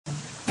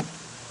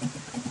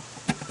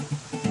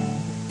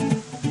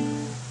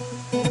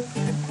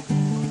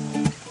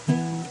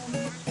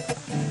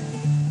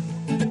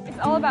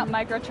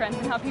about microtrends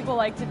and how people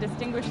like to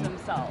distinguish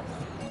themselves.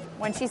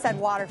 When she said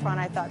Waterfront,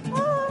 I thought,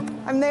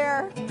 I'm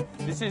there.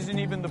 This isn't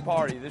even the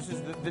party. This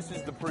is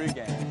the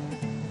pregame.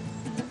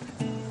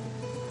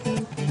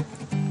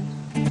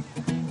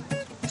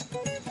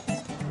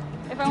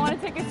 If I want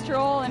to take a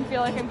stroll and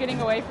feel like I'm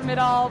getting away from it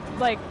all,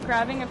 like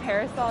grabbing a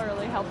parasol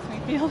really helps me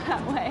feel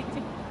that way.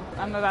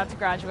 I'm about to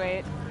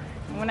graduate.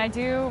 When I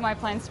do, my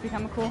plan is to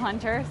become a cool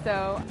hunter,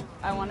 so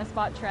I want to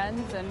spot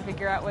trends and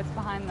figure out what's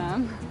behind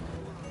them.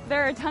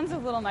 There are tons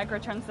of little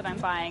microtrends that I'm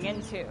buying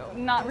into.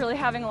 Not really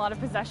having a lot of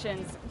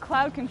possessions,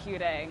 cloud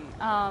computing,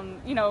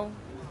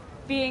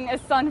 being a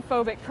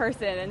sun-phobic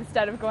person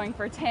instead of going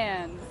for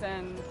tans,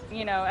 and,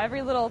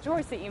 every little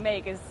choice that you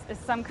make is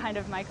some kind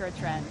of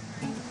microtrend.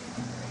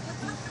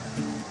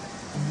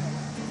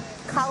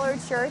 Collared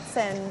shirts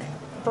and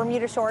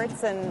Bermuda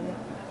shorts and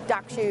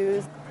duck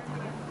shoes.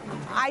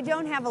 I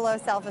don't have a low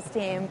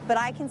self-esteem, but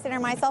I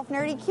consider myself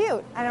nerdy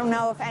cute. I don't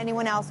know if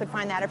anyone else would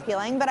find that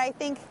appealing, but I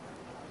think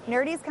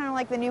nerdy is kind of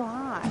like the new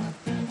hot.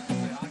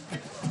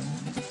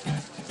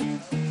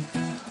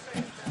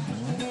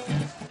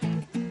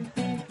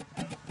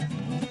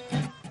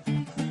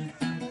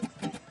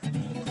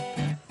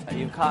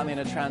 You caught me in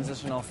a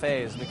transitional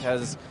phase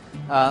because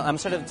I'm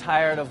sort of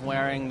tired of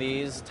wearing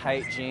these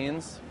tight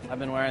jeans. I've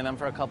been wearing them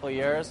for a couple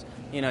years.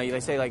 They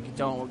say, like,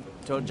 don't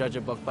judge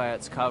a book by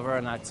its cover,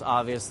 and that's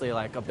obviously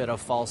like a bit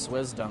of false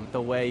wisdom.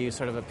 The way you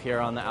sort of appear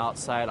on the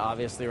outside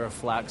obviously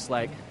reflects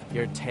like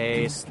your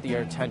taste,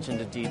 your attention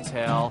to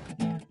detail.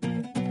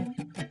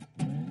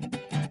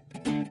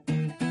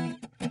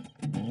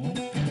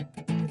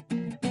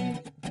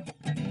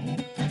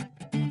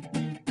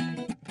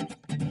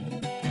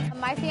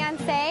 My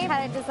fiancé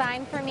had it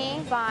designed for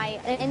me by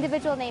an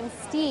individual named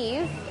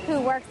Steve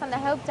who works on the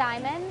Hope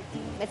Diamond.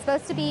 It's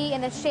supposed to be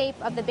in the shape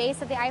of the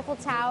base of the Eiffel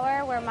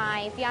Tower where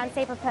my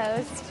fiancé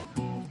proposed.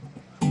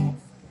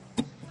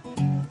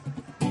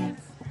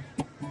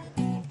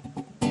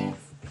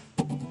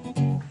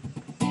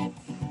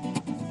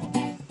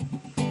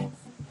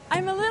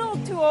 I'm a little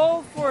too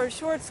old for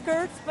short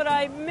skirts, but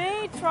I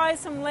may try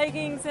some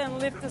leggings and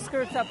lift the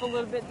skirts up a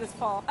little bit this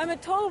fall. I'm a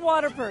total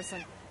water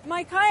person.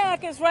 My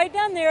kayak is right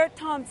down there at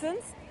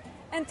Thompson's,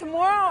 and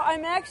tomorrow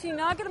I'm actually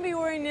not going to be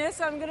wearing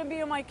this. I'm going to be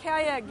in my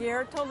kayak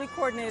gear, totally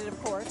coordinated,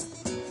 of course.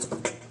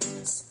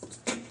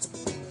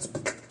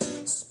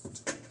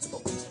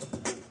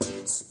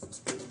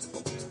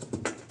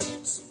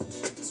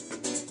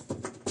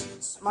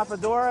 My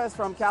fedora is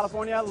from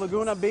California,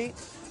 Laguna Beach.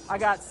 I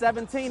got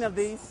 17 of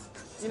these.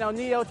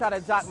 Neo tried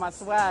to jock my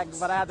swag,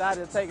 but I had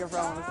to take it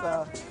from him,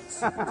 so.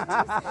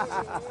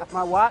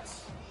 My watch.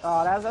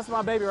 Oh, that's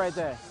my baby right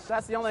there.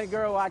 That's the only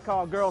girl I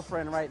call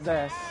girlfriend right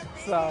there.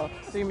 So,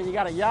 see me, you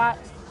got a yacht,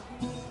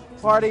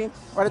 party,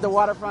 right at the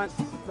waterfront.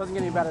 Doesn't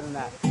get any better than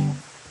that.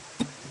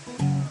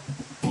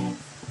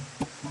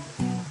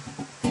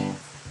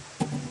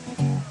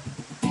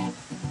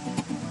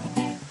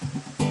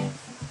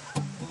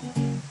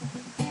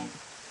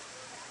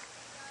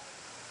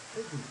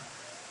 Thank you.